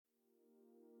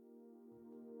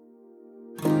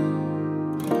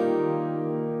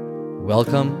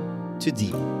Welcome to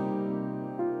Deep,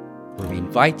 where we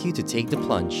invite you to take the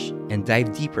plunge and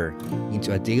dive deeper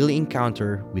into a daily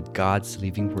encounter with God's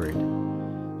living Word.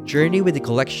 Journey with a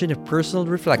collection of personal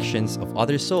reflections of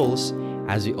other souls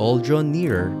as we all draw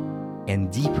nearer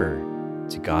and deeper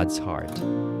to God's heart.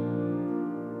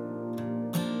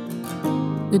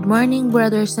 Good morning,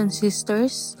 brothers and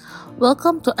sisters.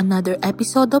 Welcome to another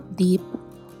episode of Deep,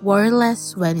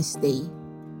 Warless Wednesday.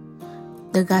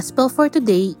 The Gospel for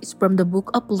today is from the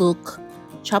book of Luke,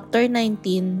 chapter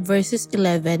 19, verses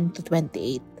 11 to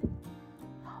 28.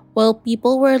 While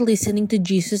people were listening to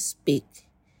Jesus speak,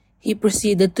 he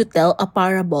proceeded to tell a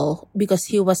parable because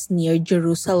he was near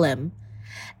Jerusalem,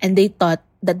 and they thought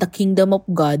that the kingdom of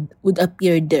God would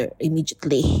appear there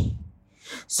immediately.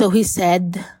 So he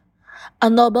said,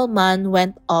 "A nobleman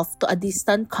went off to a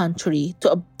distant country to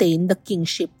obtain the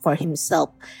kingship for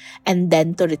himself and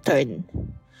then to return.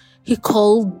 He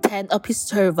called 10 of his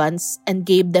servants and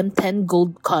gave them 10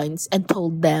 gold coins and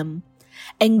told them,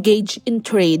 'Engage in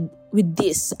trade with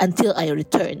this until I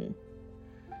return.'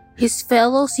 His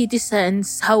fellow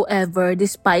citizens, however,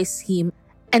 despised him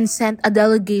and sent a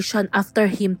delegation after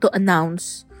him to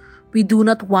announce, 'We do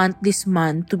not want this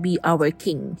man to be our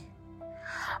king.'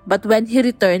 But when he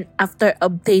returned after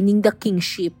obtaining the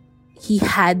kingship, he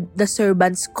had the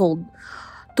servants called,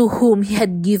 to whom he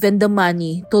had given the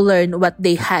money to learn what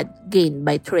they had gained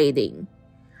by trading.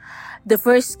 The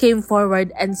first came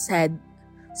forward and said,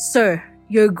 'Sir,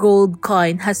 your gold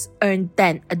coin has earned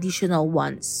 10 additional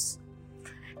ones.'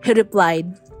 He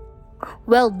replied,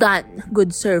 'Well done,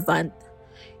 good servant.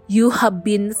 You have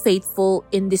been faithful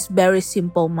in this very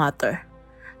simple matter.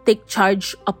 Take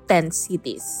charge of 10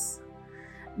 cities.'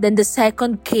 Then the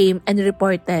second came and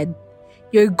reported,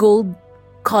 'Your gold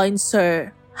coin,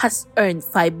 sir, has earned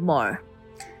 5 more.'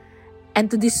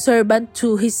 And to this servant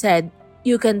too he said,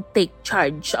 'You can take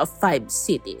charge of 5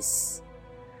 cities.'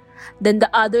 Then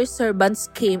the other servants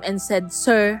came and said,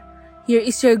 'Sir, here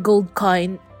is your gold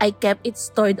coin. I kept it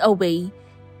stored away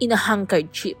in a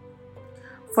handkerchief.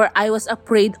 For I was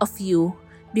afraid of you,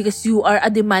 because you are a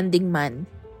demanding man.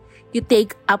 You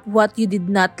take up what you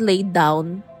did not lay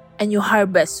down, and you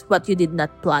harvest what you did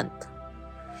not plant.'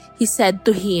 He said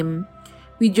to him,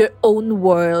 'With your own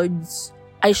words,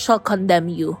 I shall condemn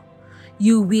you.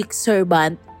 You weak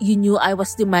servant, you knew I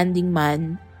was demanding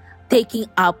man, taking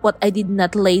up what I did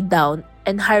not lay down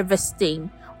and harvesting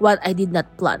what I did not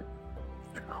plant.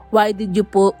 Why did you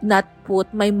not put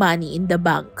my money in the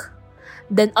bank?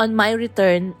 Then on my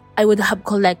return, I would have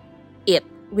collected it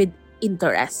with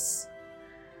interest.'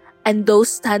 And those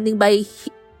standing by,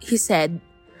 he said,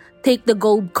 'Take the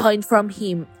gold coin from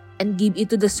him and give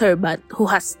it to the servant who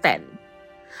has 10.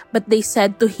 But they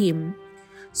said to him,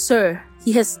 'Sir,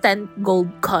 he has 10 gold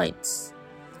coins.'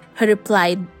 He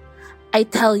replied, 'I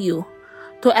tell you,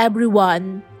 to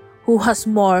everyone who has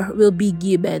more will be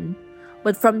given,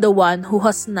 but from the one who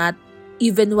has not,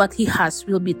 even what he has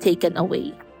will be taken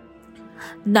away.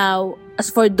 Now, as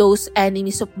for those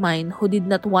enemies of mine who did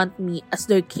not want me as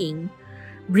their king,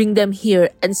 bring them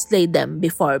here and slay them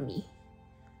before me.'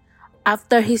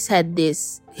 After he said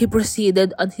this, he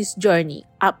proceeded on his journey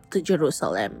up to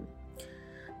Jerusalem.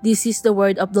 This is the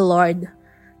word of the Lord.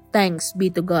 Thanks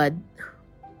be to God."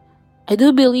 I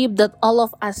do believe that all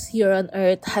of us here on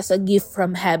earth has a gift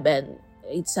from heaven.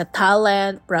 It's a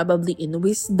talent, probably in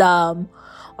wisdom,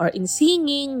 or in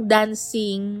singing,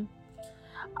 dancing.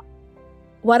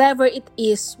 Whatever it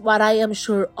is, what I am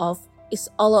sure of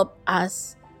is all of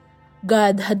us,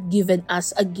 God had given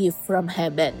us a gift from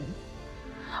heaven.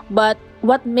 But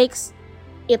what makes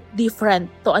it different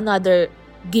to another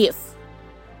gift?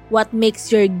 What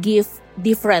makes your gift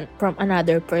different from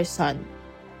another person?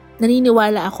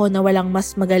 Naniniwala ako na walang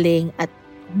mas magaling at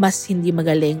mas hindi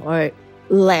magaling or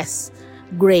less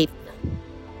great.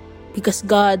 Because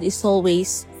God is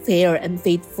always fair and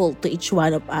faithful to each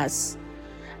one of us.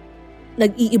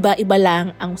 Nag-iiba-iba lang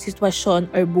ang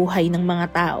sitwasyon or buhay ng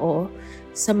mga tao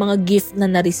sa mga gift na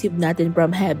na-receive natin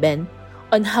from heaven,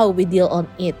 on how we deal on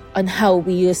it, on how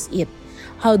we use it.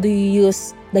 How do you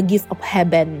use the gift of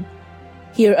heaven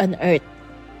here on earth?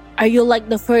 Are you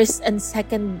like the first and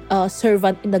second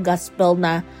servant in the gospel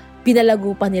na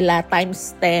pinalago pa nila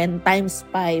times 10, times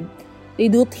 5? They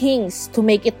do things to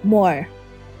make it more.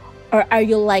 Or are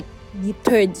you like the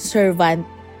third servant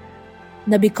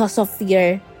na because of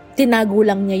fear, tinago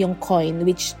lang niya yung coin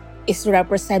which is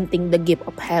representing the gift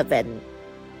of heaven?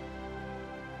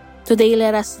 Today,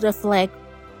 let us reflect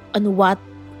on what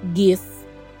gift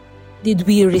did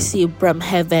we receive from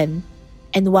heaven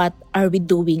and what are we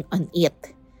doing on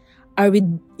it? Are we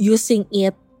using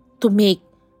it to make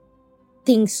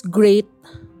things great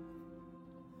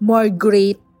more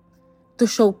great to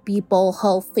show people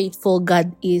how faithful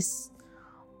God is?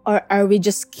 Or are we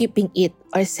just keeping it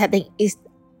or setting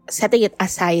it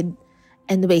aside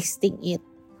and wasting it?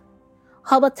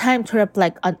 How about time to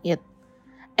reflect on it?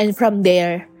 And from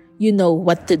there, you know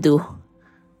what to do.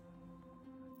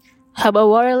 Have a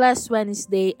Warless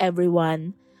Wednesday,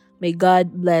 everyone. May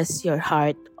God bless your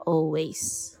heart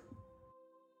always.